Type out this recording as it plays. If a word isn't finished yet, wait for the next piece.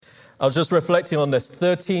I was just reflecting on this.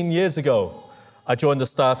 13 years ago, I joined the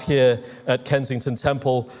staff here at Kensington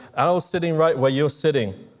Temple, and I was sitting right where you're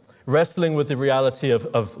sitting, wrestling with the reality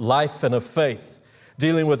of life and of faith,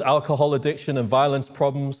 dealing with alcohol addiction and violence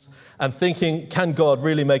problems, and thinking, can God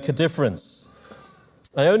really make a difference?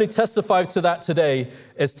 I only testify to that today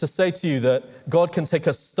is to say to you that God can take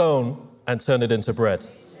a stone and turn it into bread.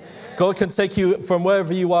 God can take you from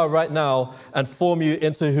wherever you are right now and form you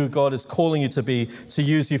into who God is calling you to be, to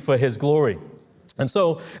use you for his glory. And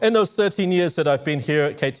so in those 13 years that I've been here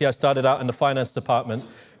at KT, I started out in the finance department,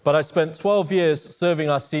 but I spent 12 years serving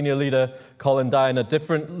our senior leader, Colin Dye, in a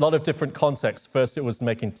lot of different contexts. First, it was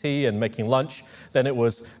making tea and making lunch. Then it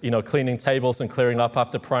was, cleaning tables and clearing up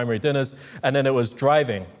after primary dinners. And then it was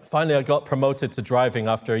driving. Finally, I got promoted to driving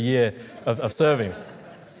after a year of serving.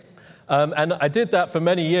 And I did that for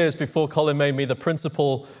many years before Colin made me the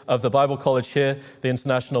principal of the Bible College here, the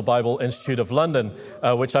International Bible Institute of London,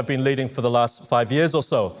 which I've been leading for the last 5 years or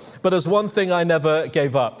so. But there's one thing I never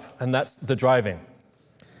gave up, and that's the driving.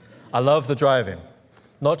 I love the driving,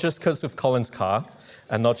 not just because of Colin's car,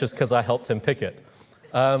 and not just because I helped him pick it.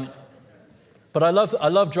 But I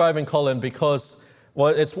love driving Colin because, well,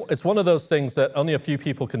 it's one of those things that only a few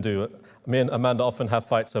people can do. Me and Amanda often have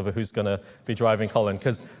fights over who's going to be driving Colin,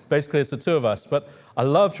 because basically it's the two of us. But I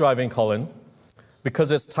love driving Colin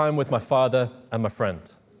because it's time with my father and my friend.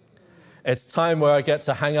 It's time where I get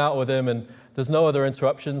to hang out with him and there's no other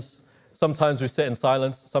interruptions. Sometimes we sit in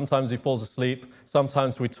silence. Sometimes he falls asleep.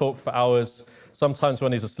 Sometimes we talk for hours. Sometimes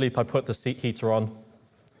when he's asleep, I put the seat heater on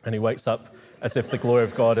and he wakes up as if the glory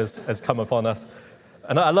of God has come upon us.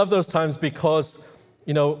 And I love those times because,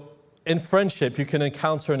 in friendship, you can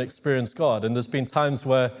encounter and experience God. And there's been times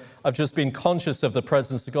where I've just been conscious of the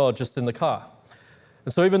presence of God just in the car.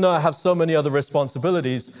 And so even though I have so many other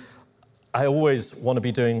responsibilities, I always want to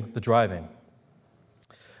be doing the driving.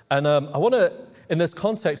 And I want to, in this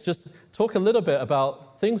context, just talk a little bit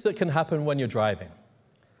about things that can happen when you're driving.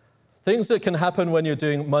 Things that can happen when you're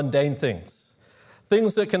doing mundane things.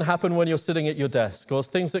 Things that can happen when you're sitting at your desk, or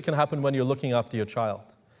things that can happen when you're looking after your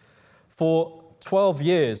child. For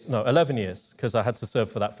 11 years, because I had to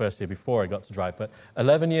serve for that first year before I got to drive, but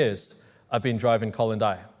 11 years I've been driving Colin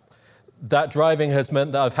Dye. That driving has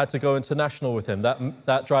meant that I've had to go international with him.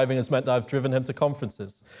 That driving has meant that I've driven him to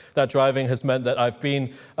conferences. That driving has meant that I've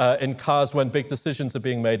been in cars when big decisions are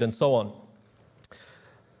being made and so on.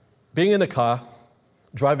 Being in a car,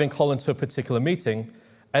 driving Colin to a particular meeting,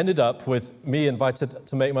 ended up with me invited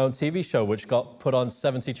to make my own TV show, which got put on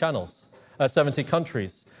 70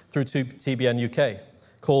 countries through to TBN UK,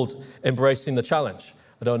 called Embracing the Challenge.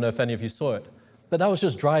 I don't know if any of you saw it, but that was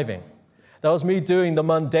just driving. That was me doing the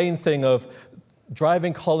mundane thing of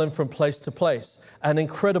driving Colin from place to place, and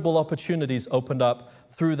incredible opportunities opened up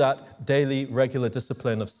through that daily, regular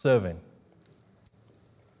discipline of serving.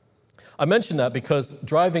 I mention that because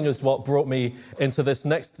driving is what brought me into this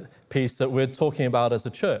next piece that we're talking about as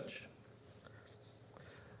a church.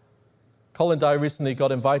 Colin Dye recently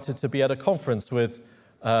got invited to be at a conference with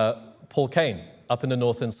Paul Kane up in the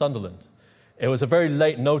north in Sunderland. It was a very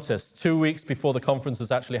late notice. 2 weeks before the conference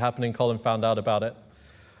was actually happening, Colin found out about it.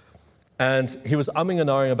 And he was umming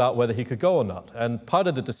and ahhing about whether he could go or not. And part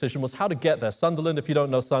of the decision was how to get there. Sunderland, if you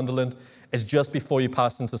don't know Sunderland, is just before you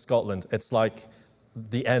pass into Scotland. It's like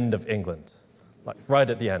the end of England, like right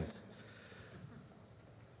at the end.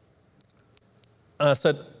 And I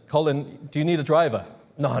said, Colin, do you need a driver?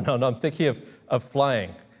 No, I'm thinking of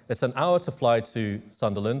flying. It's an hour to fly to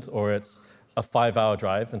Sunderland, or it's a 5-hour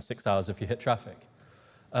drive and 6 hours if you hit traffic.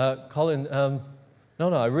 Colin,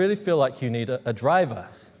 no, I really feel like you need a driver.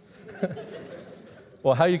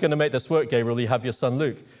 Well, how are you going to make this work, Gabriel? You have your son,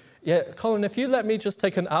 Luke. Yeah, Colin, if you let me just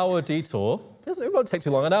take an hour detour, it won't take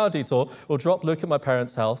too long, an hour detour, we'll drop Luke at my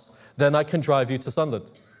parents' house, then I can drive you to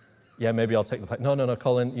Sunderland. Yeah, maybe I'll take the flight. No,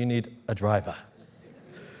 Colin, you need a driver.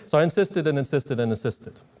 So I insisted and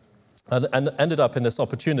ended up in this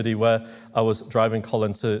opportunity where I was driving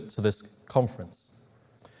Colin to this conference.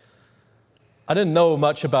 I didn't know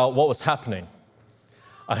much about what was happening.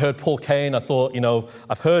 I heard Paul Kane. I thought,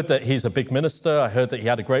 I've heard that he's a big minister. I heard that he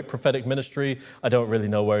had a great prophetic ministry. I don't really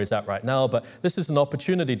know where he's at right now, but this is an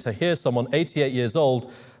opportunity to hear someone 88 years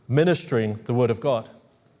old ministering the Word of God.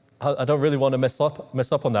 I don't really want to mess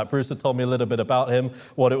up on that. Bruce had told me a little bit about him,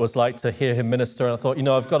 what it was like to hear him minister, and I thought,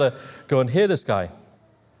 I've got to go and hear this guy.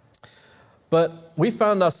 But we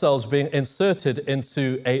found ourselves being inserted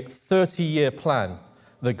into a 30-year plan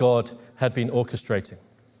that God had been orchestrating.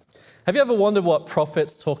 Have you ever wondered what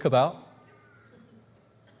prophets talk about?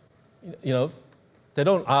 They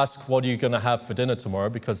don't ask, what are you going to have for dinner tomorrow?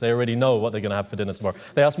 Because they already know what they're going to have for dinner tomorrow.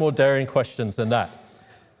 They ask more daring questions than that.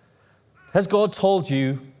 Has God told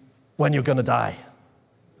you when you're going to die?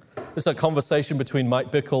 This is a conversation between Mike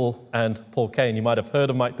Bickle and Paul Cain. You might have heard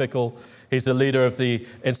of Mike Bickle. He's the leader of the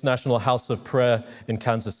International House of Prayer in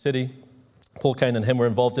Kansas City. Paul Cain and him were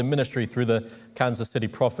involved in ministry through the Kansas City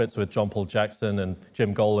Prophets with John Paul Jackson and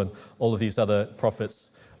Jim Goll and all of these other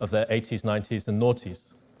prophets of the 80s, 90s, and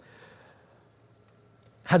noughties.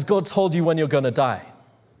 Has God told you when you're going to die?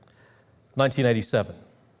 1987.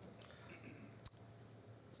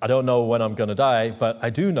 I don't know when I'm going to die, but I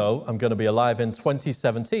do know I'm going to be alive in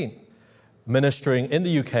 2017, ministering in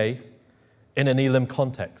the UK in an Elim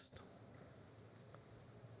context.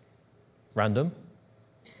 Random.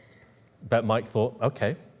 Bet Mike thought,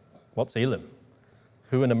 okay, what's Elim?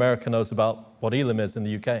 Who in America knows about what Elim is in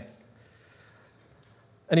the UK?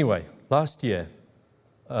 Anyway, last year,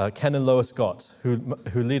 Ken and Lois Gott, who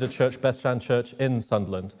lead a church, Bethshan Church in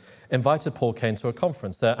Sunderland, invited Paul Cain to a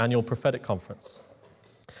conference, their annual prophetic conference.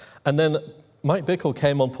 And then Mike Bickle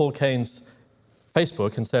came on Paul Cain's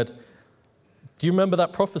Facebook and said, do you remember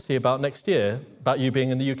that prophecy about next year, about you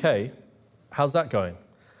being in the UK? How's that going?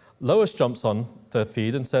 Lois jumps on the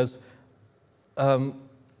feed and says,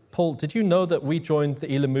 Paul, did you know that we joined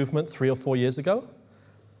the Elim movement 3 or 4 years ago?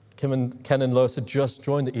 Ken and Lois had just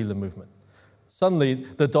joined the Elim movement. Suddenly,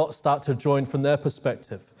 the dots start to join from their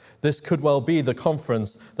perspective. This could well be the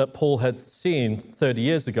conference that Paul had seen 30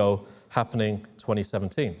 years ago happening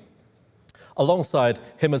 2017. Alongside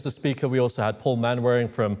him as a speaker, we also had Paul Manwaring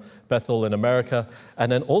from Bethel in America,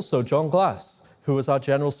 and then also John Glass, who was our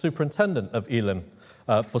general superintendent of Elim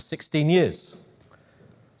for 16 years.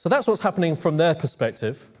 So that's what's happening from their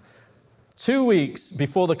perspective. 2 weeks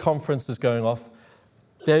before the conference is going off,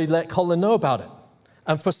 they let Colin know about it.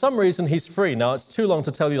 And for some reason, he's free. Now, it's too long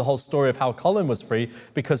to tell you the whole story of how Colin was free,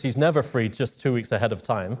 because he's never free just 2 weeks ahead of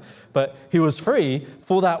time. But he was free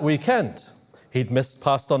for that weekend. He'd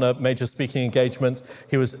passed on a major speaking engagement.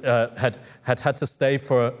 He was had to stay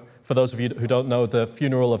for those of you who don't know, the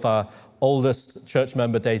funeral of our oldest church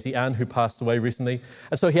member, Daisy Ann, who passed away recently.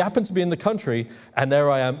 And so he happened to be in the country, and there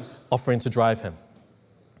I am offering to drive him.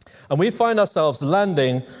 And we find ourselves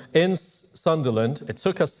landing in Sunderland. It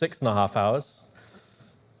took us 6.5 hours.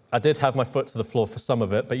 I did have my foot to the floor for some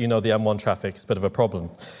of it, but you know the M1 traffic is a bit of a problem.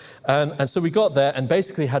 And so we got there and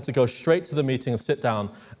basically had to go straight to the meeting and sit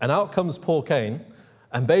down. And out comes Paul Cain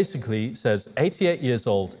and basically says, 88 years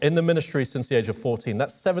old, in the ministry since the age of 14.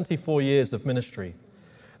 That's 74 years of ministry.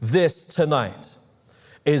 This tonight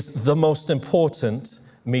is the most important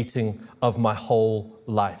meeting of my whole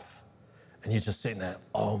life. And you're just sitting there,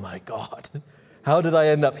 oh my God, how did I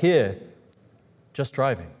end up here? Just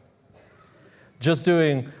driving. Just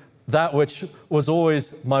doing that which was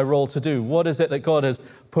always my role to do. What is it that God has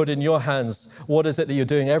put in your hands? What is it that you're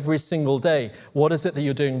doing every single day? What is it that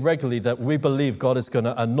you're doing regularly that we believe God is going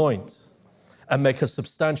to anoint and make a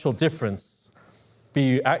substantial difference? Be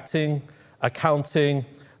you acting, accounting,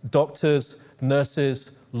 doctors,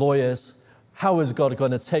 nurses, lawyers. How is God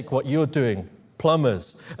going to take what you're doing?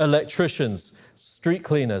 Plumbers, electricians, street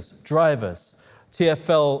cleaners, drivers,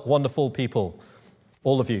 TFL, wonderful people,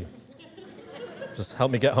 all of you. Just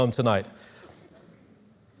help me get home tonight.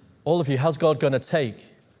 All of you, how's God going to take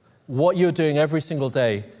what you're doing every single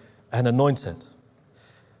day and anoint it?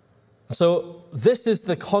 So this is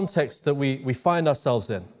the context that we find ourselves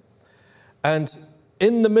in. And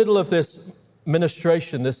in the middle of this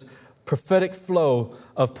ministration, this prophetic flow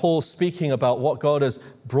of Paul speaking about what God has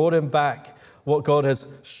brought him back, what God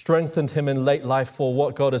has strengthened him in late life for,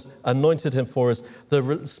 what God has anointed him for, is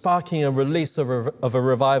the sparking and release of a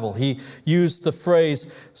revival. He used the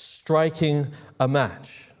phrase, striking a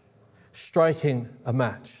match. Striking a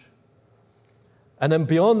match. And then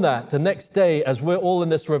beyond that, the next day, as we're all in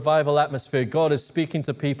this revival atmosphere, God is speaking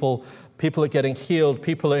to people. People are getting healed.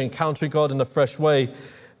 People are encountering God in a fresh way.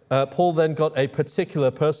 Paul then got a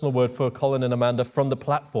particular personal word for Colin and Amanda from the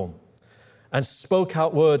platform, and spoke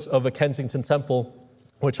out words over Kensington Temple,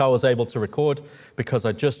 which I was able to record because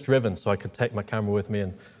I'd just driven, so I could take my camera with me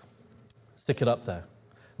and stick it up there.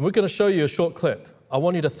 And we're going to show you a short clip. I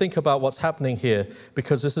want you to think about what's happening here,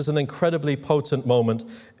 because this is an incredibly potent moment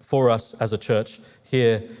for us as a church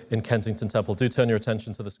here in Kensington Temple. Do turn your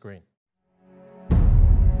attention to the screen.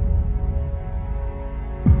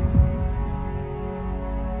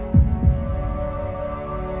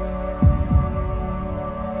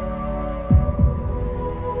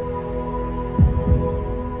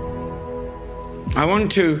 I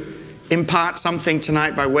want to impart something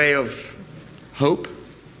tonight by way of hope,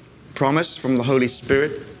 promise from the Holy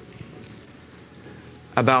Spirit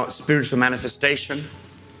about spiritual manifestation.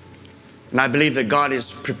 And I believe that God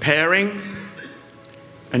is preparing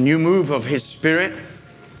a new move of His Spirit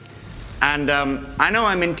And I know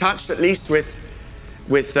I'm in touch at least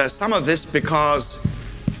with some of this because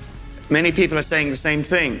many people are saying the same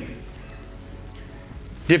thing.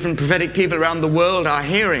 Different prophetic people around the world are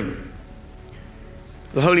hearing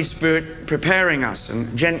the Holy Spirit preparing us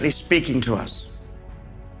and gently speaking to us.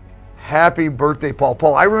 Happy birthday, Paul.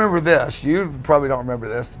 Paul, I remember this. You probably don't remember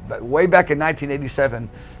this, but way back in 1987,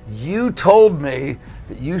 you told me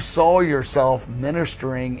that you saw yourself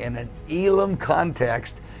ministering in an Elam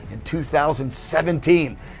context in 2017.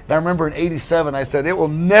 And I remember in 87, I said, it will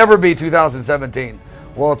never be 2017.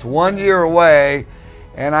 Well, it's 1 year away,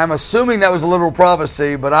 and I'm assuming that was a literal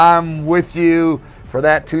prophecy, but I'm with you for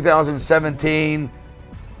that 2017.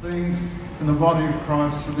 Things in the body of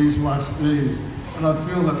Christ for these last days. And I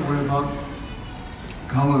feel that way about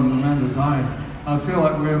Colin and Amanda dying. I feel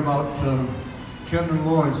that way about Ken and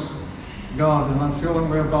Lois, God, and I feel that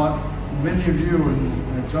way about many of you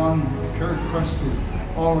and John, Kerry Cresty,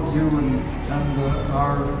 all of you and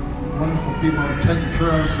our wonderful people have taken care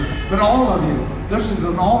of us. But all of you, this is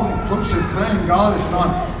an all-inclusive thing. God is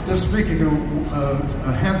not just speaking to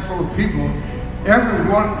a handful of people.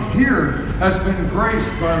 Everyone here has been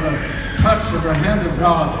graced by the touch of the hand of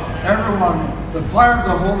God. Everyone, the fire of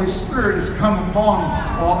the Holy Spirit has come upon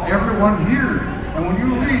everyone here. And when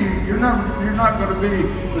you leave, you're not going to be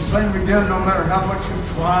the same again, no matter how much you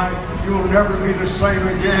try. You will never be the same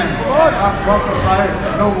again. I prophesy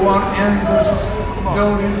no one in this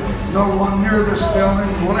building, no one near this building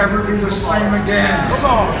will ever be the same again.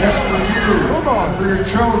 It's for you, and for your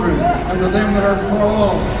children, and to them that are far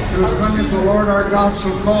off, to as many as the Lord our God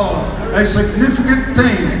shall call. A significant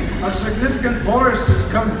thing, a significant voice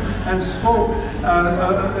has come and spoke,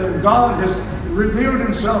 and God has revealed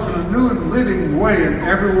himself in a new and living way in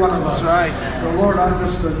every one of us. Right. So Lord, I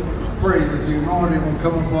just pray that the anointing will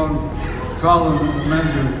come upon Colin and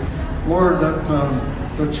Amanda. Lord, that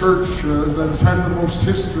the church that has had the most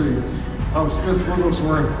history of Smith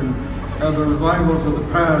Wigglesworth and the revivals of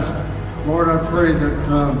the past, Lord, I pray that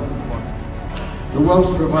the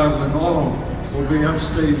Welsh revival and all will be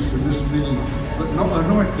upstaged in this meeting. But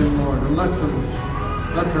anoint them, Lord, and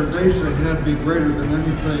let their days ahead be greater than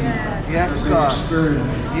anything that they've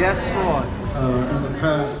experienced in the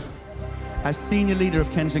past. As senior leader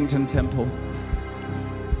of Kensington Temple,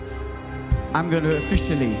 I'm going to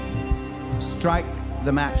officially strike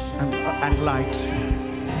the match and light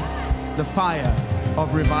the fire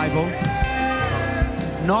of revival.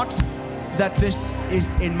 Not that this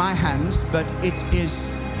is in my hands, but it is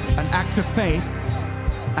an act of faith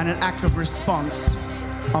and an act of response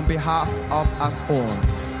on behalf of us all.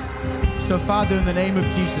 So Father, in the name of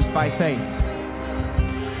Jesus, by faith,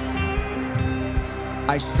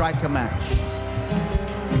 I strike a match.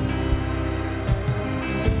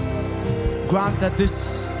 Grant that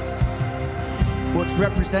this, which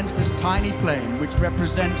represents this tiny flame, which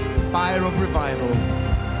represents the fire of revival,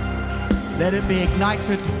 let it be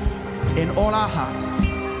ignited in all our hearts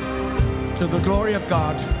to the glory of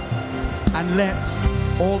God, and let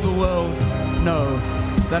all the world know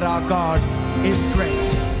that our God is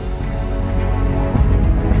great.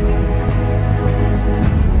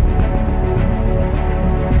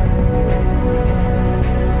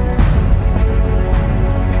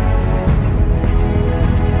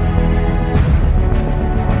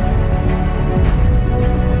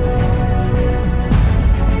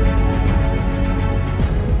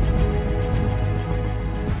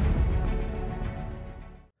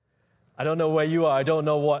 I don't know where you are. I don't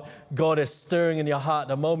know what God is stirring in your heart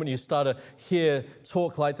the moment you start to hear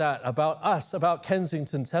talk like that about us, about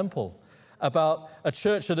Kensington Temple, about a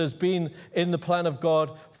church that has been in the plan of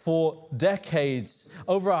God for decades.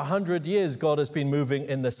 Over 100 years, God has been moving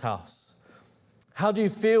in this house. How do you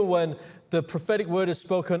feel when the prophetic word is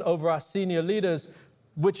spoken over our senior leaders,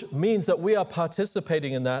 which means that we are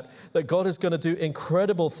participating in that God is going to do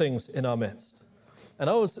incredible things in our midst? And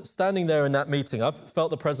I was standing there in that meeting. I've felt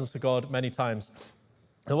the presence of God many times.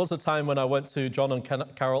 There was a time when I went to John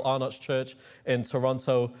and Carol Arnott's church in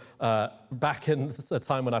Toronto, back in the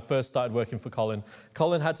time when I first started working for Colin.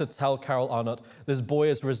 Colin had to tell Carol Arnott, this boy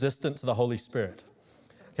is resistant to the Holy Spirit.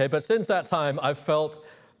 Okay, but since that time, I've felt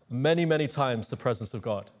many, many times the presence of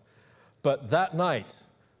God. But that night,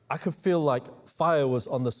 I could feel like fire was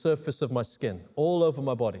on the surface of my skin, all over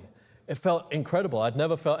my body. It felt incredible. I'd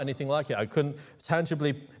never felt anything like it. I couldn't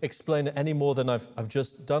tangibly explain it any more than I've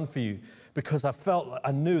just done for you, because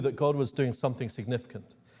I knew that God was doing something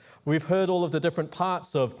significant. We've heard all of the different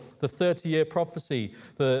parts of the 30-year prophecy,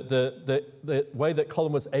 the way that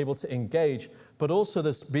Colin was able to engage, but also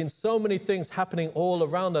there's been so many things happening all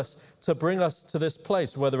around us to bring us to this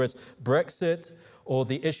place, whether it's Brexit or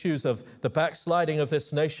the issues of the backsliding of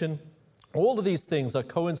this nation. All of these things are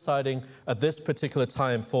coinciding at this particular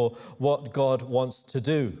time for what God wants to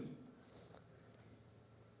do.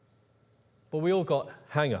 But we all got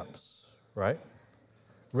hang-ups, right?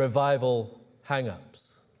 Revival hang-ups.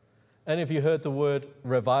 Any of you heard the word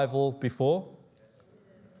revival before?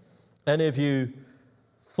 Any of you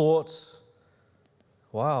thought,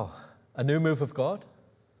 wow, a new move of God?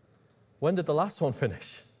 When did the last one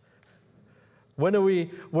finish? Where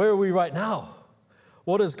are we right now?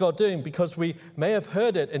 What is God doing? Because we may have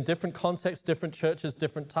heard it in different contexts, different churches,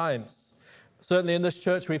 different times. Certainly in this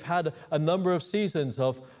church, we've had a number of seasons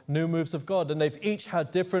of new moves of God, and they've each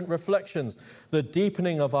had different reflections. The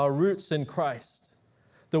deepening of our roots in Christ,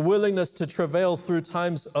 the willingness to travail through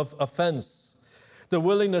times of offense, the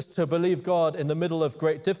willingness to believe God in the middle of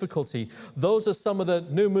great difficulty. Those are some of the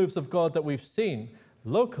new moves of God that we've seen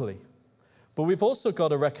locally. But we've also got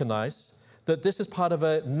to recognize that this is part of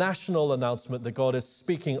a national announcement that God is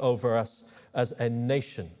speaking over us as a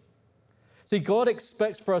nation. See, God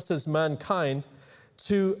expects for us as mankind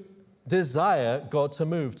to desire God to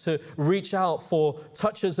move, to reach out for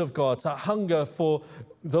touches of God, to hunger for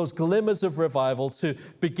those glimmers of revival, to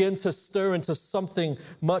begin to stir into something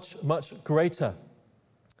much, much greater.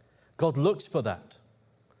 God looks for that.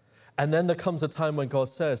 And then there comes a time when God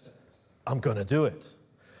says, I'm going to do it.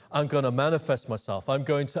 I'm going to manifest myself. I'm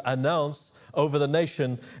going to announce over the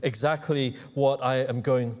nation exactly what I am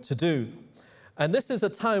going to do. And this is a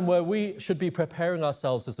time where we should be preparing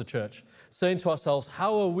ourselves as a church, saying to ourselves,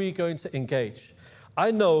 how are we going to engage?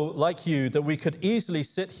 I know, like you, that we could easily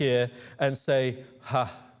sit here and say,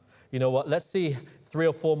 you know what, let's see 3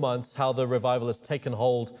 or 4 months how the revival has taken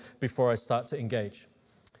hold before I start to engage.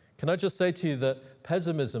 Can I just say to you that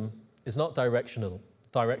pessimism is not directional.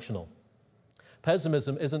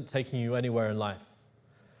 Pessimism isn't taking you anywhere in life.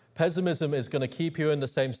 Pessimism is going to keep you in the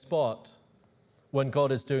same spot when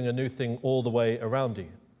God is doing a new thing all the way around you.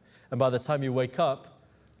 And by the time you wake up,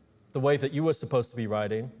 the wave that you were supposed to be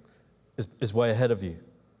riding is way ahead of you.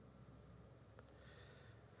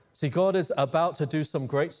 See, God is about to do some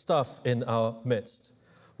great stuff in our midst.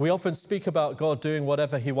 We often speak about God doing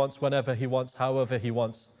whatever He wants, whenever He wants, however He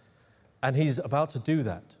wants. And He's about to do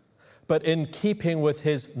that. But in keeping with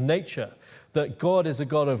His nature, that God is a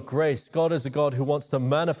God of grace. God is a God who wants to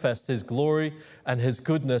manifest His glory and His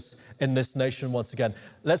goodness in this nation once again.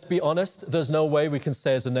 Let's be honest, there's no way we can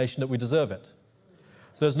say as a nation that we deserve it.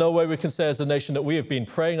 There's no way we can say as a nation that we have been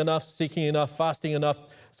praying enough, seeking enough, fasting enough,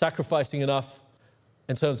 sacrificing enough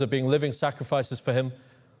in terms of being living sacrifices for Him.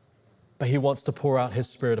 But He wants to pour out His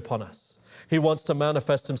Spirit upon us. He wants to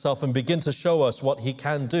manifest Himself and begin to show us what He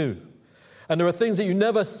can do. And there are things that you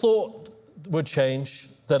never thought would change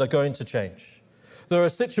that are going to change. There are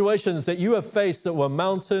situations that you have faced that were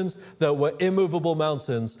mountains, that were immovable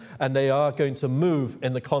mountains, and they are going to move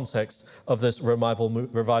in the context of this revival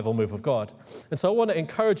move of God. And so I want to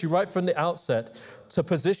encourage you right from the outset to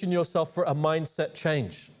position yourself for a mindset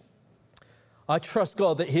change. I trust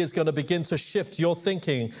God that He is going to begin to shift your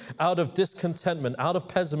thinking out of discontentment, out of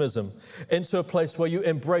pessimism, into a place where you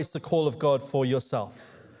embrace the call of God for yourself.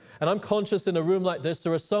 And I'm conscious in a room like this,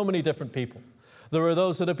 there are so many different people. There are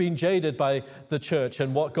those that have been jaded by the church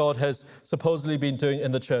and what God has supposedly been doing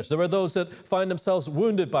in the church. There are those that find themselves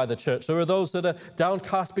wounded by the church. There are those that are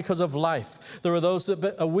downcast because of life. There are those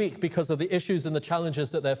that are weak because of the issues and the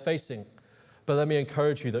challenges that they're facing. But let me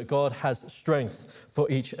encourage you that God has strength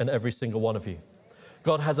for each and every single one of you.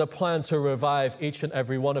 God has a plan to revive each and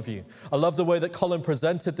every one of you. I love the way that Colin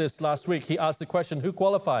presented this last week. He asked the question, who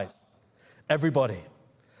qualifies? Everybody.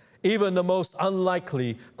 Even the most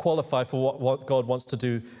unlikely qualify for what God wants to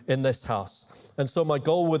do in this house. And so my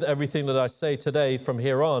goal with everything that I say today from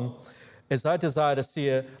here on is I desire to see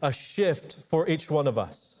a shift for each one of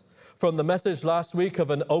us. From the message last week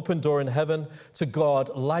of an open door in heaven to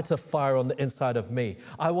God, light a fire on the inside of me.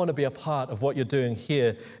 I want to be a part of what you're doing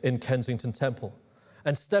here in Kensington Temple.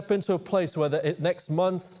 And step into a place where the next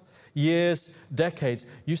month, years, decades,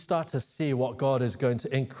 you start to see what God is going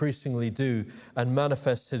to increasingly do and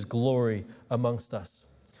manifest His glory amongst us.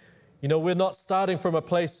 You know, we're not starting from a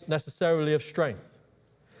place necessarily of strength.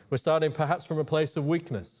 We're starting perhaps from a place of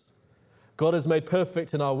weakness. God is made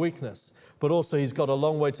perfect in our weakness, but also He's got a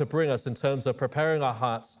long way to bring us in terms of preparing our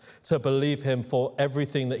hearts to believe Him for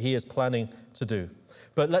everything that He is planning to do.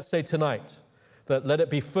 But let's say tonight that let it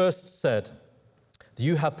be first said that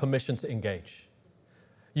you have permission to engage.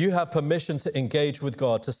 You have permission to engage with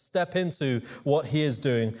God, to step into what He is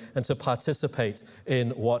doing and to participate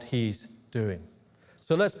in what He's doing.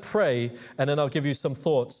 So let's pray, and then I'll give you some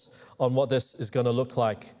thoughts on what this is going to look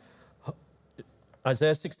like.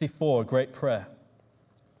 Isaiah 64, a great prayer.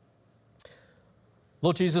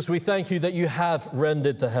 Lord Jesus, we thank you that you have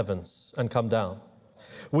rended the heavens and come down.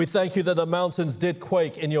 We thank you that the mountains did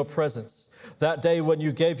quake in your presence. That day when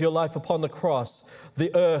you gave your life upon the cross,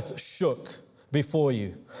 the earth shook before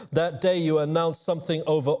you. That day you announced something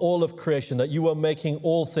over all of creation, that you were making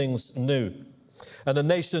all things new. And the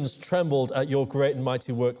nations trembled at your great and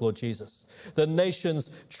mighty work, Lord Jesus. The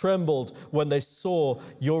nations trembled when they saw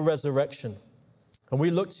your resurrection. And we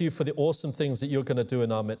look to you for the awesome things that you're going to do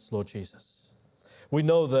in our midst, Lord Jesus. We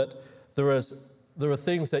know that there are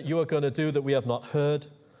things that you are going to do that we have not heard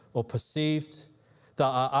or perceived, that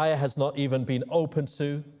our eye has not even been open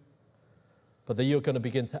to, but that you're going to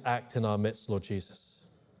begin to act in our midst, Lord Jesus.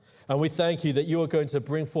 And we thank you that you are going to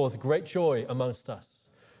bring forth great joy amongst us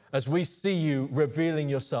as we see you revealing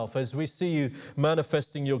yourself, as we see you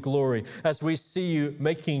manifesting your glory, as we see you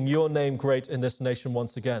making your name great in this nation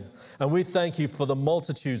once again. And we thank you for the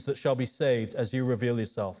multitudes that shall be saved as you reveal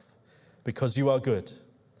yourself, because you are good.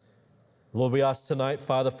 Lord, we ask tonight,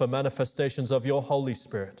 Father, for manifestations of your Holy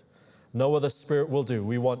Spirit. No other spirit will do.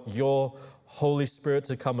 We want your Holy Spirit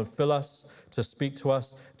to come and fill us, to speak to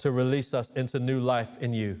us, to release us into new life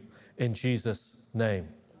in you. In Jesus' name,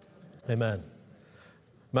 amen.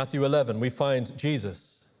 Matthew 11, we find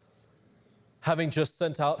Jesus, having just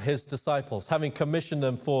sent out his disciples, having commissioned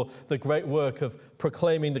them for the great work of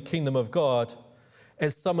proclaiming the kingdom of God,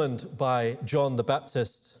 is summoned by John the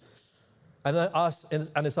Baptist and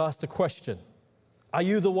is asked a question. Are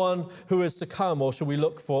you the one who is to come, or shall we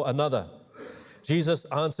look for another? Jesus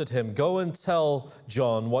answered him, go and tell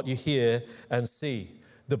John what you hear and see.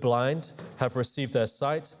 The blind have received their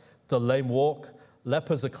sight, the lame walk,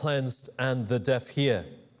 lepers are cleansed, and the deaf hear,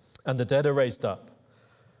 and the dead are raised up.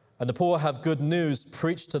 And the poor have good news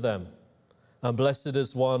preached to them, and blessed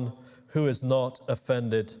is one who is not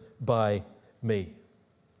offended by me.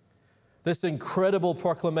 This incredible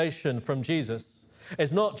proclamation from Jesus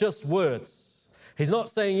is not just words. He's not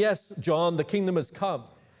saying, yes, John, the kingdom has come.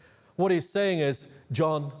 What he's saying is,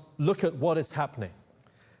 John, look at what is happening.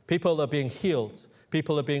 People are being healed.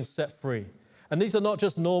 People are being set free. And these are not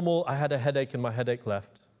just normal, I had a headache and my headache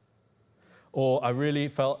left. Or I really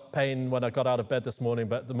felt pain when I got out of bed this morning,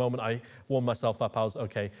 but the moment I warmed myself up, I was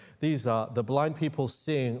okay. These are the blind people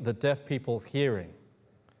seeing, the deaf people hearing.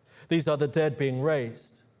 These are the dead being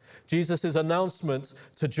raised. Jesus' announcement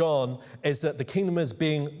to John is that the kingdom is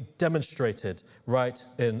being demonstrated right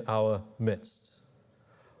in our midst.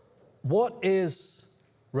 What is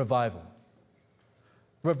revival?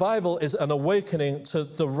 Revival is an awakening to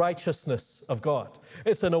the righteousness of God.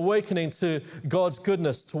 It's an awakening to God's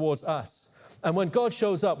goodness towards us. And when God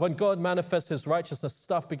shows up, when God manifests his righteousness,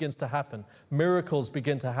 stuff begins to happen. Miracles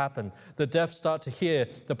begin to happen. The deaf start to hear.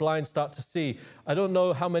 The blind start to see. I don't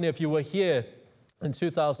know how many of you were here in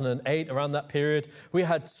 2008, around that period. We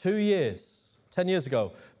had 2 years, 10 years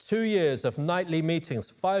ago, 2 years of nightly meetings,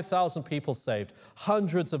 5,000 people saved,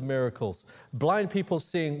 hundreds of miracles, blind people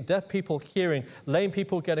seeing, deaf people hearing, lame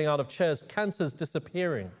people getting out of chairs, cancers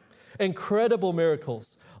disappearing. Incredible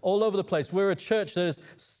miracles all over the place. We're a church that is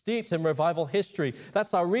steeped in revival history.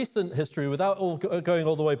 That's our recent history without going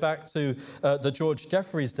all the way back to the George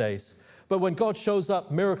Jeffreys days. But when God shows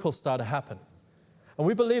up, miracles start to happen. And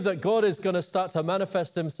we believe that God is going to start to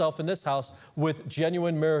manifest himself in this house with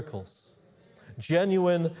genuine miracles.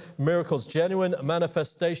 Genuine miracles, genuine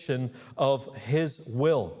manifestation of his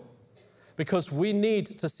will. Because we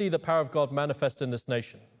need to see the power of God manifest in this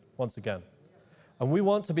nation once again. And we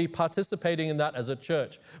want to be participating in that as a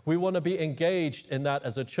church. We want to be engaged in that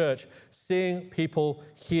as a church, seeing people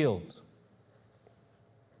healed.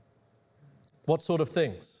 What sort of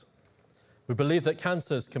things? We believe that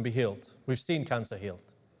cancers can be healed. We've seen cancer healed.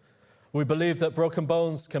 We believe that broken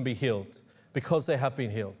bones can be healed because they have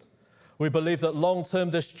been healed. We believe that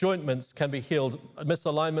long-term disjointments can be healed.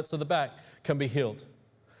 Misalignments of the back can be healed.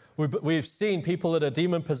 We've seen people that are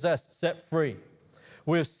demon-possessed set free.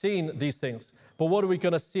 We've seen these things. But what are we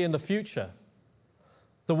going to see in the future?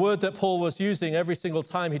 The word that Paul was using every single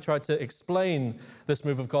time he tried to explain this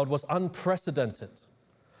move of God was unprecedented.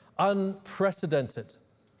 Unprecedented.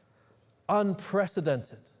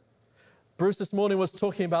 Unprecedented. Bruce this morning was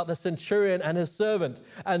talking about the centurion and his servant,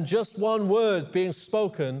 and just one word being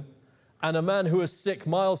spoken, and a man who was sick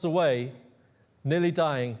miles away, nearly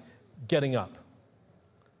dying, getting up.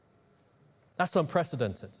 That's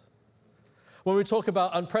unprecedented. When we talk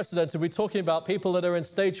about unprecedented, we're talking about people that are in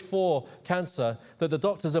stage 4 cancer, that the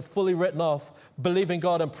doctors have fully written off, believing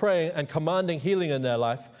God and praying and commanding healing in their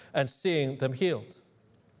life and seeing them healed.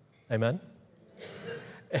 Amen?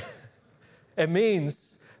 It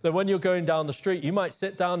means that when you're going down the street, you might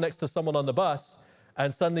sit down next to someone on the bus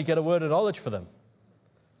and suddenly get a word of knowledge for them.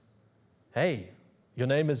 Hey, Your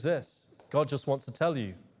name is this. God just wants to tell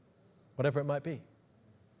you, whatever it might be.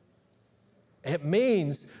 It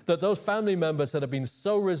means that those family members that have been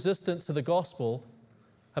so resistant to the gospel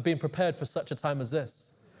have been prepared for such a time as this,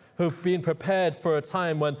 who've been prepared for a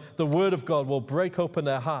time when the word of God will break open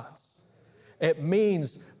their hearts. It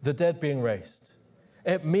means the dead being raised.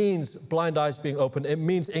 It means blind eyes being opened. It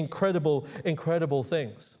means incredible, incredible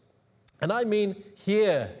things. And I mean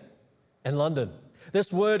here in London.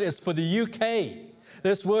 This word is for the UK.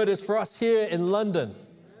 This word is for us here in London.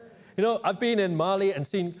 You know, I've been in Mali and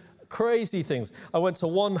seen crazy things. I went to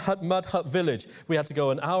one mud hut village. We had to go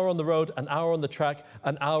an hour on the road, an hour on the track,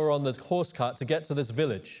 an hour on the horse cart to get to this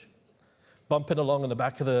village, bumping along in the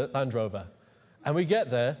back of the Land Rover. And we get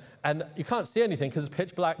there, and you can't see anything because it's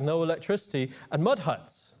pitch black, no electricity, and mud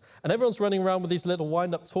huts. And everyone's running around with these little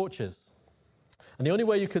wind-up torches. And the only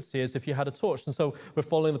way you could see is if you had a torch. And so we're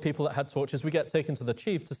following the people that had torches. We get taken to the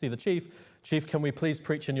chief to see the chief. Chief, can we please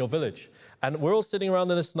preach in your village? And we're all sitting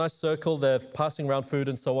around in this nice circle. They're passing around food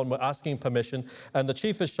and so on. We're asking permission. And the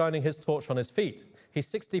chief is shining his torch on his feet. He's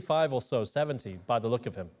 65 or so, 70 by the look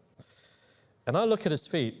of him. And I look at his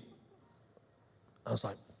feet. I was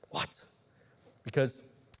like, what? Because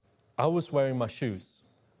I was wearing my shoes,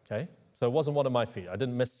 okay? So it wasn't one of my feet. I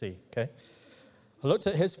didn't miss C, okay? I looked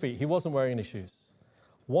at his feet. He wasn't wearing any shoes.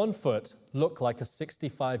 One foot looked like a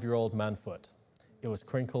 65-year-old man foot. It was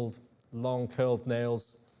crinkled, long curled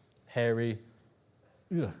nails, hairy.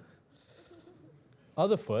 Ugh.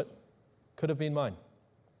 Other foot could have been mine.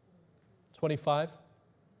 25,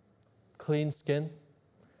 clean skin,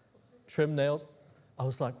 trim nails. I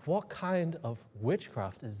was like, what kind of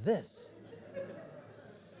witchcraft is this?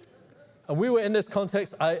 And we were in this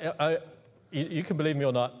context. You can believe me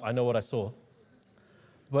or not, I know what I saw.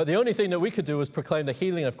 But the only thing that we could do was proclaim the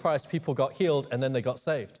healing of Christ. People got healed and then they got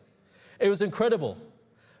saved. It was incredible.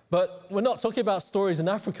 But we're not talking about stories in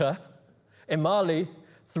Africa, in Mali,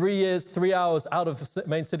 3 years, 3 hours out of the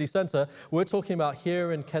main city center. We're talking about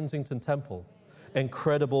here in Kensington Temple.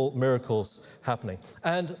 Incredible miracles happening.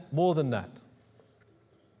 And more than that.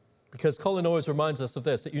 Because Colin always reminds us of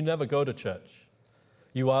this, that you never go to church.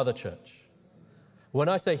 You are the church. When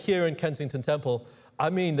I say here in Kensington Temple, I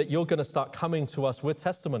mean that you're going to start coming to us with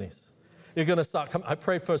testimonies. You're going to start coming. I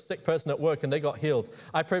prayed for a sick person at work and they got healed.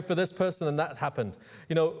 I prayed for this person and that happened.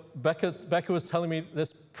 You know, Becca was telling me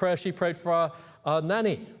this prayer she prayed for our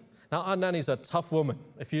nanny. Now, our nanny's a tough woman.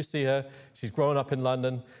 If you see her, she's grown up in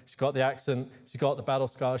London. She's got the accent. She's got the battle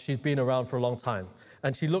scars. She's been around for a long time.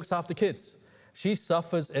 And she looks after kids. She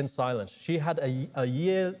suffers in silence. She had a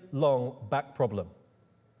year-long back problem.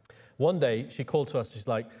 One day, she called to us. She's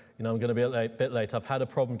like, you know, I'm going to be a bit late. I've had a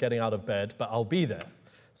problem getting out of bed, but I'll be there.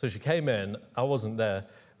 So she came in. I wasn't there.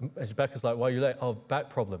 And Becca's like, why are you late? Oh, back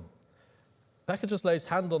problem. Becca just lays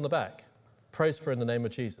hand on the back, prays for her in the name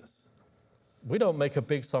of Jesus. We don't make a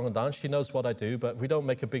big song and dance. She knows what I do, but we don't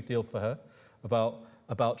make a big deal for her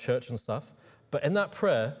about church and stuff. But in that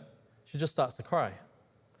prayer, she just starts to cry.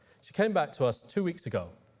 She came back to us 2 weeks ago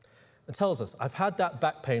and tells us, I've had that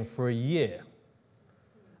back pain for a year.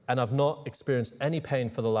 And I've not experienced any pain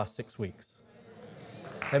for the last 6 weeks.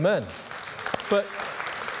 Amen. But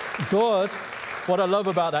God, what I love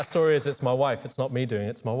about that story is it's my wife. It's not me doing it,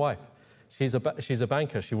 it's my wife. She's a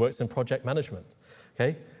banker. She works in project management.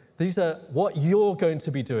 Okay? These are what you're going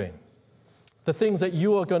to be doing. The things that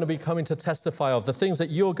you are going to be coming to testify of. The things that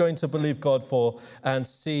you're going to believe God for and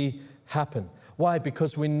see happen. Why?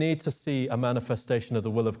 Because we need to see a manifestation of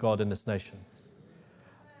the will of God in this nation.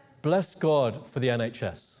 Bless God for the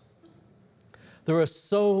NHS. There are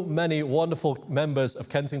so many wonderful members of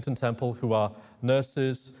Kensington Temple who are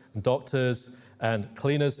nurses and doctors and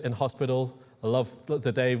cleaners in hospital. I love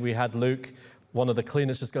the day we had Luke. One of the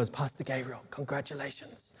cleaners just goes, Pastor Gabriel,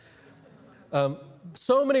 congratulations.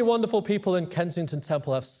 So many wonderful people in Kensington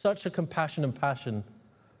Temple have such a compassion and passion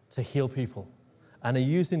to heal people and are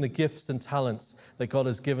using the gifts and talents that God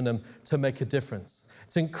has given them to make a difference.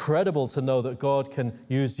 It's incredible to know that God can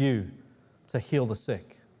use you to heal the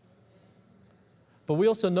sick. But we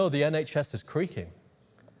also know the NHS is creaking.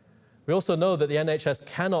 We also know that the NHS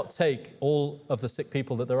cannot take all of the sick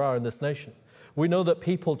people that there are in this nation. We know that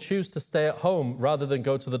people choose to stay at home rather than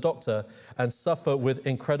go to the doctor and suffer with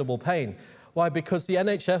incredible pain. Why? Because the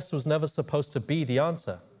NHS was never supposed to be the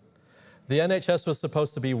answer. The NHS was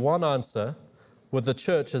supposed to be one answer with the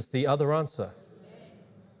church as the other answer.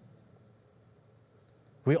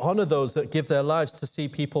 We honor those that give their lives to see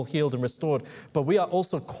people healed and restored, but we are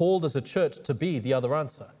also called as a church to be the other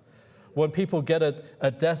answer. When people get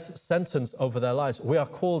a death sentence over their lives, we are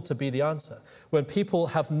called to be the answer. When people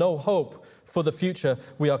have no hope for the future,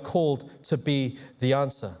 we are called to be the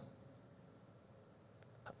answer.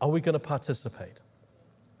 Are we going to participate?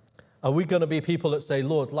 Are we going to be people that say,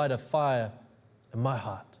 Lord, light a fire in my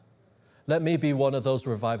heart? Let me be one of those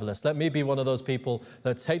revivalists. Let me be one of those people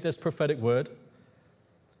that take this prophetic word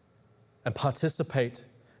and participate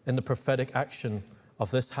in the prophetic action of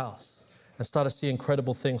this house and start to see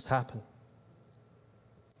incredible things happen.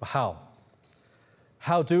 How?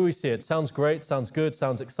 How do we see it? Sounds great, sounds good,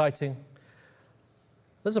 sounds exciting.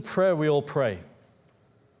 There's a prayer we all pray.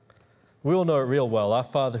 We all know it real well. Our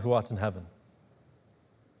Father who art in heaven.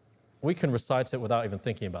 We can recite it without even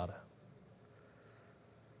thinking about it.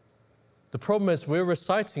 The problem is we're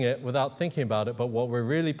reciting it without thinking about it, but what we're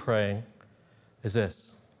really praying is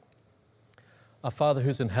this. Our Father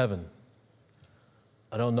who's in heaven,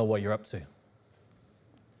 I don't know what you're up to.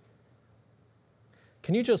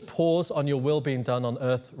 Can you just pause on your will being done on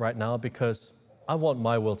earth right now, because I want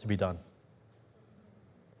my will to be done.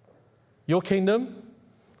 Your kingdom,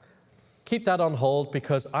 keep that on hold,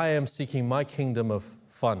 because I am seeking my kingdom of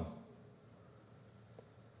fun.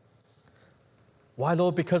 Why,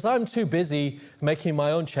 Lord? Because I'm too busy making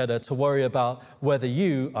my own cheddar to worry about whether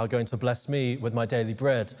you are going to bless me with my daily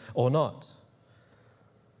bread or not.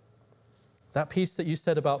 That piece that you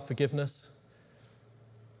said about forgiveness,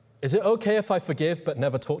 is it okay if I forgive but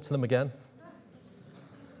never talk to them again?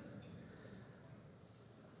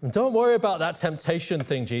 And don't worry about that temptation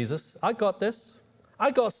thing, Jesus. I got this.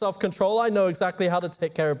 I got self-control. I know exactly how to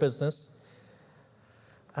take care of business.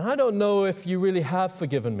 And I don't know if you really have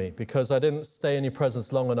forgiven me, because I didn't stay in your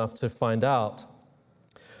presence long enough to find out.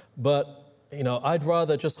 But, I'd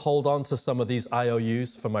rather just hold on to some of these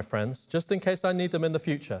IOUs for my friends, just in case I need them in the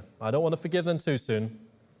future. I don't want to forgive them too soon.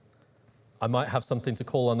 I might have something to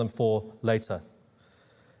call on them for later.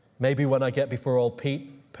 Maybe when I get before old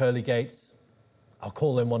Pete, Pearly Gates, I'll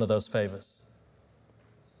call in one of those favors.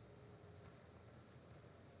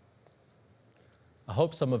 I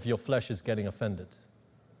hope some of your flesh is getting offended.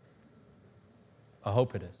 I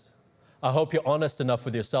hope it is. I hope you're honest enough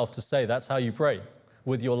with yourself to say that's how you pray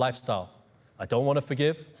with your lifestyle. I don't want to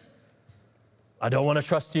forgive. I don't want to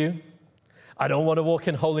trust you. I don't want to walk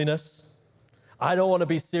in holiness. I don't want to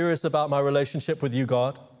be serious about my relationship with you,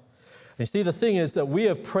 God. And you see, the thing is that we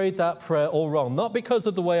have prayed that prayer all wrong, not because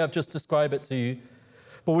of the way I've just described it to you,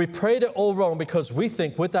 but we've prayed it all wrong because we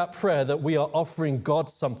think with that prayer that we are offering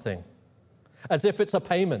God something, as if it's a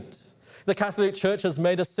payment. The Catholic Church has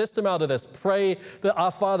made a system out of this. Pray the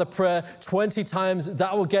Our Father prayer 20 times.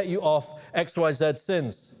 That will get you off XYZ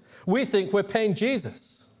sins. We think we're paying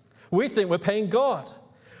Jesus. We think we're paying God.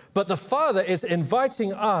 But the Father is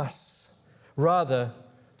inviting us, rather,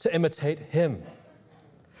 to imitate Him.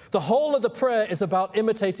 The whole of the prayer is about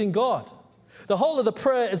imitating God. The whole of the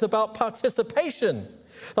prayer is about participation.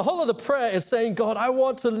 The whole of the prayer is saying, God, I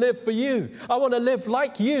want to live for you. I want to live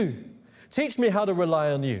like you. Teach me how to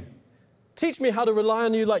rely on you. Teach me how to rely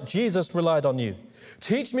on you like Jesus relied on you.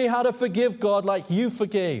 Teach me how to forgive, God, like you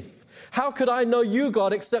forgave. How could I know you,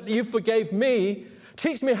 God, except that you forgave me?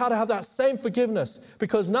 Teach me how to have that same forgiveness,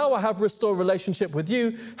 because now I have restored relationship with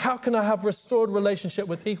you. How can I have restored relationship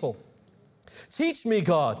with people? Teach me,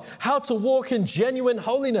 God, how to walk in genuine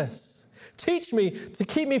holiness. Teach me to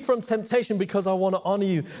keep me from temptation, because I want to honor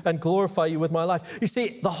you and glorify you with my life. You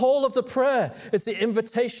see, the whole of the prayer is the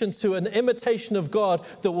invitation to an imitation of God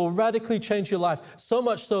that will radically change your life. So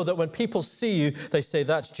much so that when people see you, they say,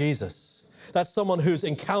 that's Jesus. That's someone who's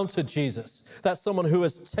encountered Jesus. That's someone who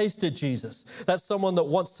has tasted Jesus. That's someone that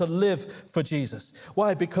wants to live for Jesus.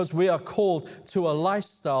 Why? Because we are called to a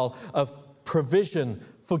lifestyle of provision,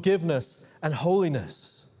 forgiveness, and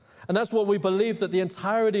holiness. And that's what we believe that the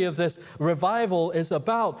entirety of this revival is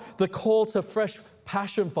about, the call to fresh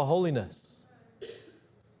passion for holiness,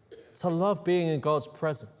 to love being in God's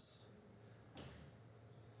presence.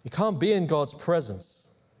 You can't be in God's presence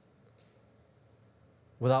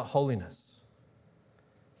without holiness.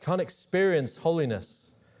 You can't experience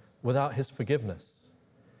holiness without His forgiveness.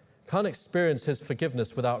 You can't experience His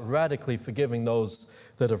forgiveness without radically forgiving those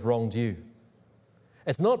that have wronged you.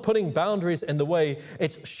 It's not putting boundaries in the way,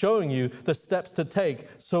 it's showing you the steps to take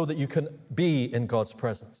so that you can be in God's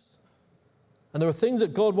presence. And there are things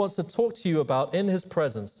that God wants to talk to you about in His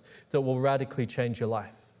presence that will radically change your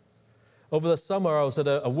life. Over the summer, I was at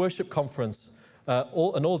a worship conference, an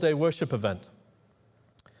all-day worship event.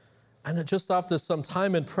 And just after some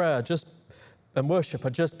time in prayer and worship, I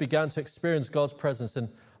just began to experience God's presence in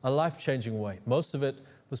a life-changing way. Most of it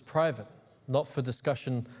was private, not for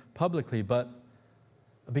discussion publicly, but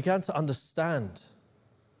I began to understand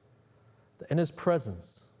that in His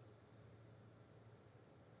presence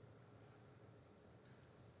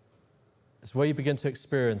is where you begin to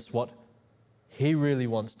experience what He really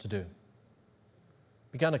wants to do.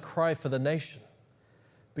 began to cry for the nation,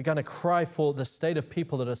 began to cry for the state of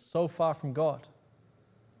people that are so far from God.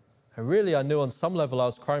 And really, I knew on some level I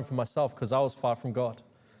was crying for myself because I was far from God,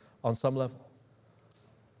 on some level.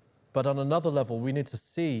 But on another level, we need to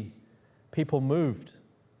see people moved,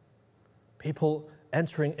 people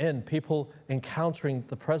entering in, people encountering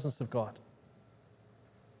the presence of God.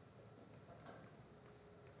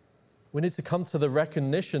 We need to come to the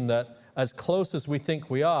recognition that as close as we think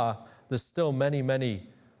we are, there's still many, many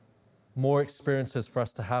more experiences for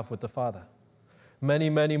us to have with the Father. Many,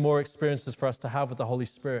 many more experiences for us to have with the Holy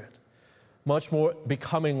Spirit. Much more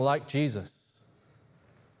becoming like Jesus.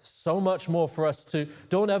 So much more for us to,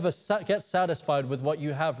 don't ever get satisfied with what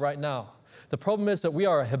you have right now. The problem is that we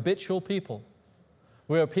are a habitual people.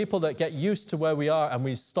 We are people that get used to where we are and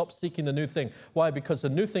we stop seeking the new thing. Why? Because the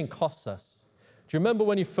new thing costs us. Do you remember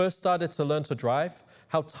when you first started to learn to drive,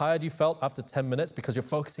 how tired you felt after 10 minutes because you're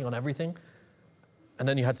focusing on everything? And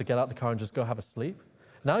then you had to get out the car and just go have a sleep?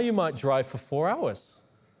 Now you might drive for 4 hours,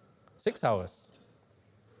 6 hours.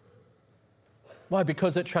 Why?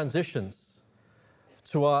 Because it transitions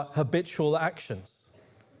to our habitual actions.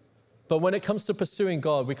 But when it comes to pursuing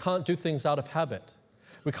God, we can't do things out of habit.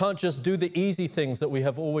 We can't just do the easy things that we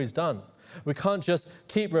have always done. We can't just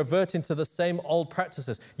keep reverting to the same old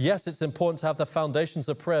practices. Yes, it's important to have the foundations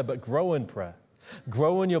of prayer, but grow in prayer.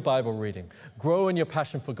 Grow in your Bible reading. Grow in your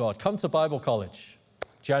passion for God. Come to Bible college,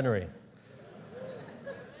 January.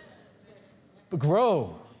 But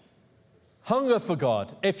grow. Hunger for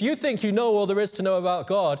God. If you think you know all there is to know about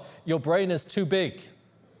God, your brain is too big.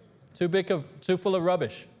 Too full of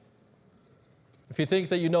rubbish. If you think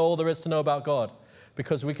that you know all there is to know about God,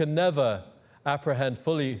 because we can never apprehend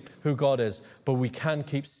fully who God is, but we can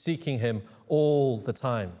keep seeking Him all the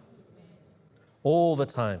time. All the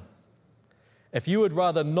time. If you would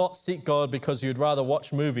rather not seek God because you'd rather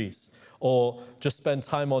watch movies or just spend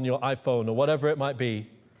time on your iPhone or whatever it might be,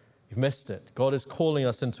 you've missed it. God is calling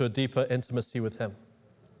us into a deeper intimacy with Him.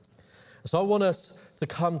 So I want us to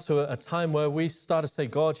come to a time where we start to say,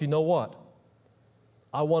 God, you know what?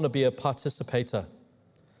 I want to be a participator.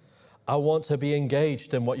 I want to be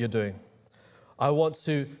engaged in what you're doing. I want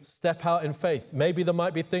to step out in faith. Maybe there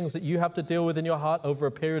might be things that you have to deal with in your heart over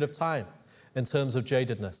a period of time in terms of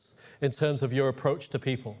jadedness, in terms of your approach to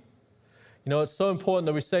people. You know, it's so important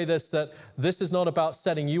that we say this, that this is not about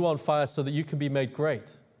setting you on fire so that you can be made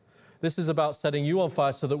great. This is about setting you on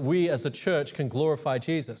fire so that we as a church can glorify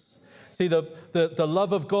Jesus. See, the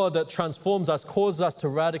love of God that transforms us causes us to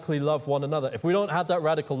radically love one another. If we don't have that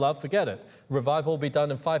radical love, forget it. Revival will be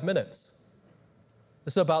done in 5 minutes.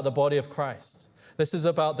 This is about the body of Christ. This is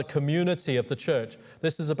about the community of the church.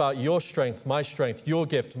 This is about your strength, my strength, your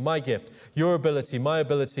gift, my gift, your ability, my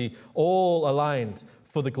ability, all aligned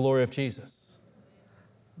for the glory of Jesus.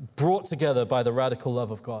 Brought together by the radical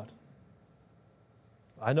love of God.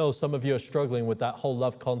 I know some of you are struggling with that whole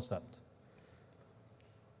love concept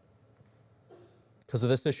because of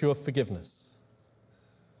this issue of forgiveness.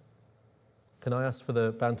 Can I ask for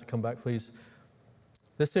the band to come back, please?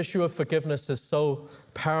 This issue of forgiveness is so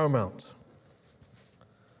paramount.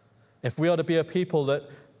 If we are to be a people that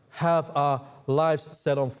have our lives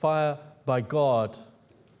set on fire by God,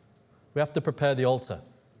 we have to prepare the altar.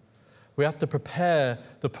 We have to prepare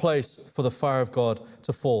the place for the fire of God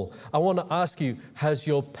to fall. I want to ask you, has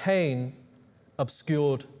your pain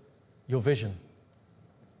obscured your vision?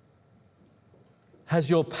 Has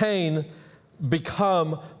your pain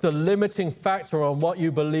become the limiting factor on what you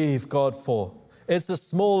believe God for? Is the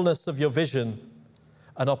smallness of your vision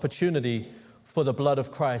an opportunity for the blood of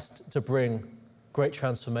Christ to bring great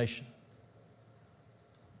transformation?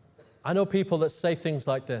 I know people that say things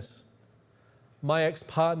like this. My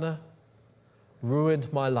ex-partner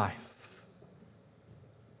ruined my life.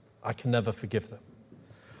 I can never forgive them.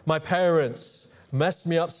 My parents messed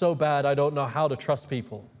me up so bad I don't know how to trust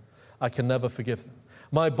people. I can never forgive them.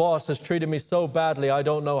 My boss has treated me so badly, I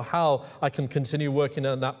don't know how I can continue working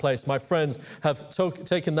in that place. My friends have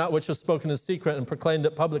taken that which was spoken in secret and proclaimed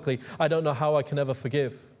it publicly. I don't know how I can ever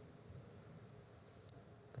forgive.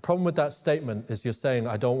 The problem with that statement is you're saying,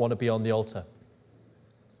 I don't want to be on the altar.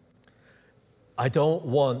 I don't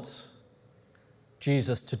want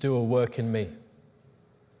Jesus to do a work in me.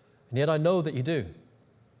 And yet I know that you do.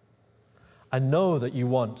 I know that you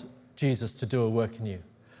want Jesus to do a work in you.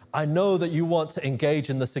 I know that you want to engage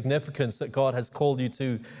in the significance that God has called you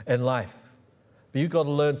to in life. But you've got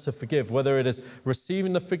to learn to forgive, whether it is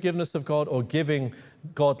receiving the forgiveness of God or giving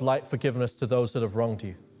God-like forgiveness to those that have wronged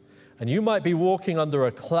you. And you might be walking under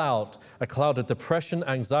a cloud of depression,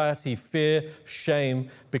 anxiety, fear, shame,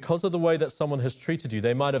 because of the way that someone has treated you.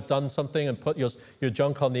 They might have done something and put your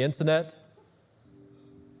junk on the internet.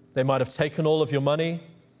 They might have taken all of your money.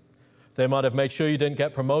 They might have made sure you didn't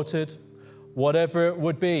get promoted. Whatever it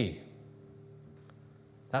would be,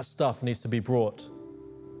 that stuff needs to be brought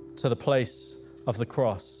to the place of the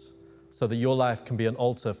cross so that your life can be an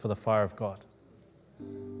altar for the fire of God.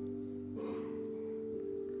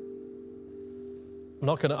 I'm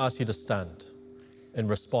not going to ask you to stand in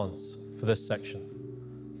response for this section.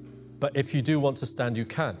 But if you do want to stand, you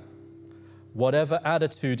can. Whatever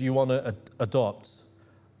attitude you want to adopt,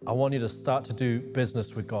 I want you to start to do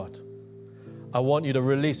business with God. I want you to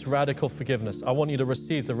release radical forgiveness. I want you to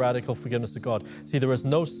receive the radical forgiveness of God. See, there is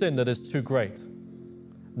no sin that is too great.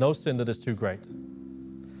 No sin that is too great.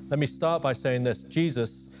 Let me start by saying this.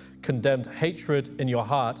 Jesus condemned hatred in your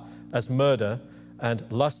heart as murder and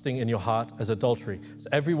lusting in your heart as adultery. So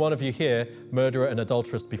every one of you here, murderer and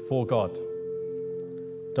adulteress before God.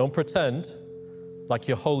 Don't pretend like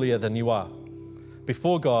you're holier than you are.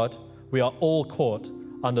 Before God, we are all caught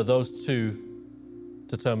under those two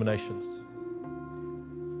determinations.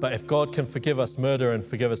 But if God can forgive us murder and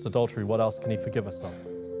forgive us adultery, what else can He forgive us of?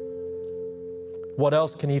 What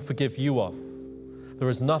else can He forgive you of? There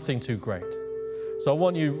is nothing too great. So I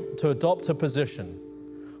want you to adopt a position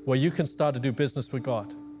where you can start to do business with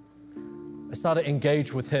God. And start to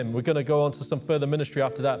engage with Him. We're going to go on to some further ministry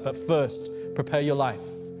after that, but first, prepare your life,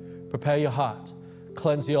 prepare your heart,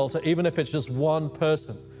 cleanse the altar, even if it's just one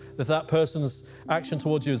person. If that person's action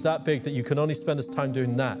towards you is that big that you can only spend this time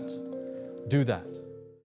doing that, do that.